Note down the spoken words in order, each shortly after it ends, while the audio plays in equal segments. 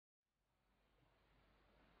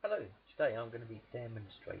Hello, today I'm going to be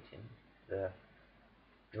demonstrating the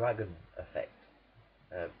dragon effect.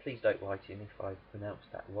 Please don't write in if I've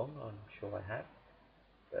pronounced that wrong, I'm sure I have.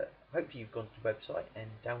 But hopefully you've gone to the website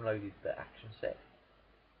and downloaded the action set.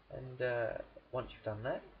 And once you've done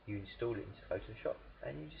that, you install it into Photoshop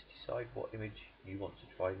and you just decide what image you want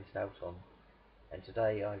to try this out on. And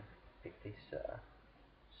today I've picked this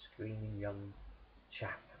screaming young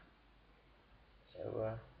chap.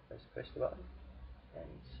 So let's press the button and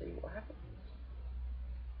see what happens.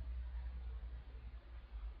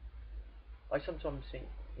 I sometimes think,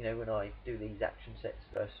 when I do these action sets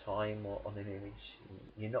first time or on an image,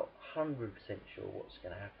 you're not 100% sure what's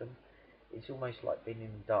going to happen. It's almost like being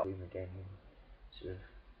in the dark room again, and sort of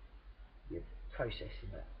you're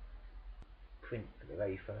processing that print for the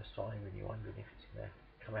very first time, and you're wondering if it's going to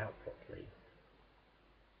come out properly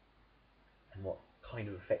and what kind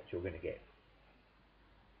of effect you're going to get.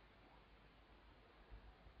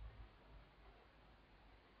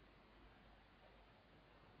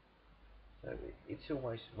 So it's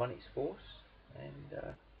almost run its course, and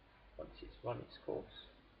once it's run its course,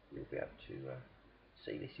 you'll be able to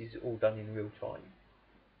see this is all done in real time,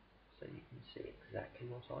 so you can see exactly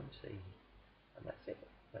what I'm seeing, and that's it,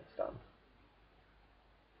 that's done.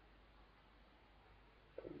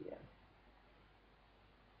 So yeah,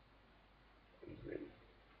 he's really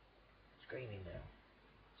screaming now.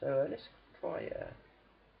 So let's try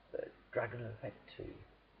the dragon effect too.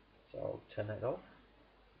 So I'll turn that off,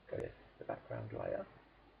 go to the background layer,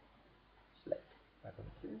 select dragon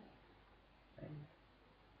 2, and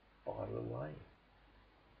fire away.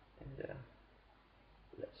 And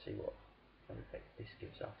let's see what kind of effect this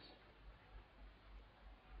gives us.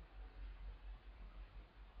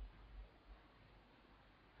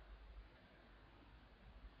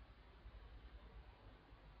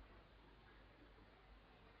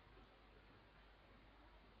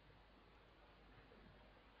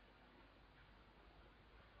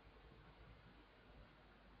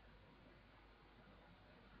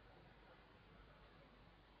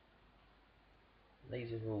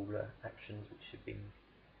 These are all actions which have been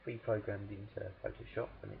pre-programmed into Photoshop,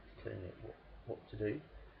 and it's telling it what to do.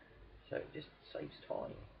 So it just saves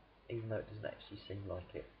time, even though it doesn't actually seem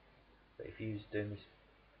like it. But if you was doing this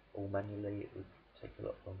all manually, it would take a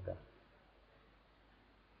lot longer.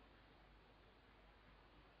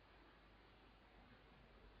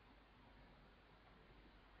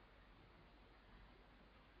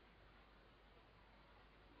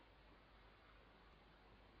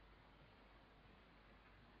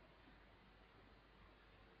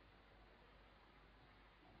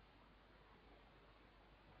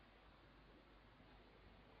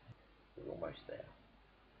 We're almost there.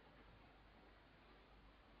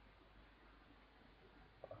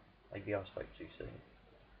 Maybe I spoke too soon.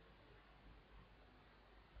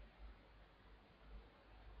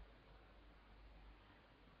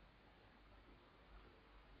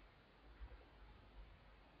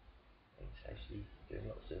 It's actually doing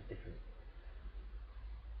lots of different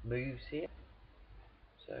moves here.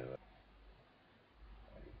 So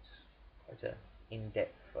it's quite an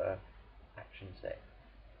in-depth action set.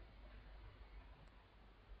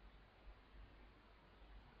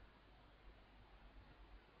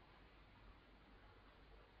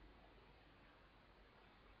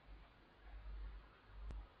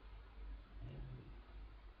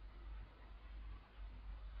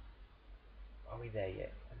 Are we there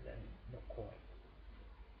yet? And then not quite.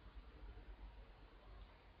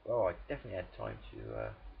 Well, I definitely had time to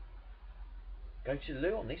go to the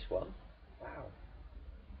loo on this one. Wow.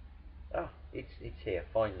 Ah, it's here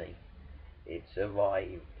finally. It's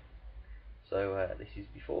arrived. So this is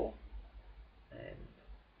before, and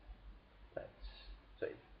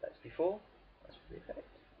that's before. That's for the effect,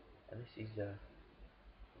 and this is the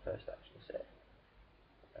first action set.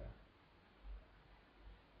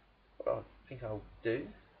 What I think I'll do,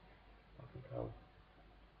 I think I'll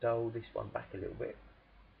dull this one back a little bit,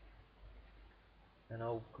 and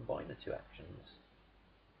I'll combine the two actions.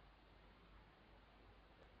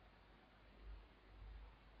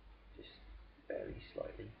 Just very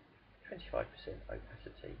slightly, 25%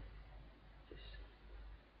 opacity. Just,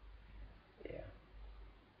 yeah,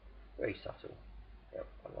 very subtle. Yep,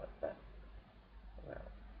 I like that. Well,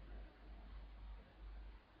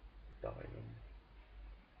 dialing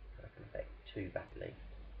dragon effect 2 back left.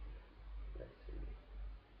 Let's see.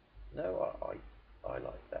 No, I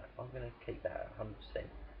like that. I'm going to keep that at 100%.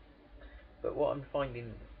 But what I'm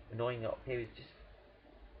finding annoying up here is just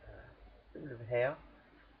a little bit of hair.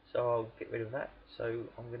 So I'll get rid of that. So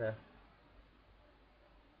I'm going to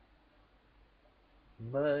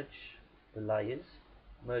merge the layers,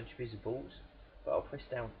 merge visibles, but I'll press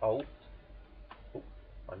down Alt. Oh,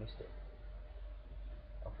 I missed it.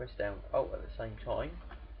 I'll press down Alt at the same time,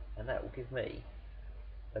 and that will give me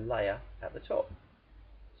a layer at the top.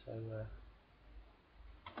 So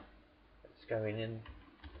let's go in and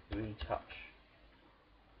retouch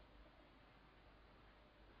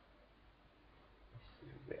this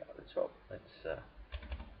little bit at the top.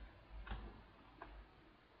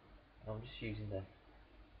 I'm just using the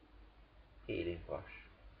healing brush,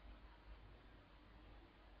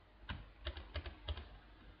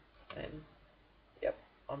 and yep,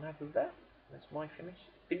 I'm happy with that. That's my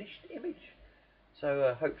finished image.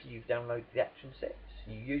 So hopefully you've downloaded the action sets,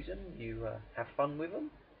 you use them, you have fun with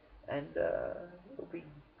them, and it'll be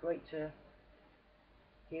great to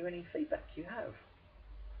hear any feedback you have.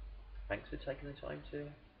 Thanks for taking the time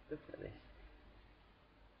to look at this.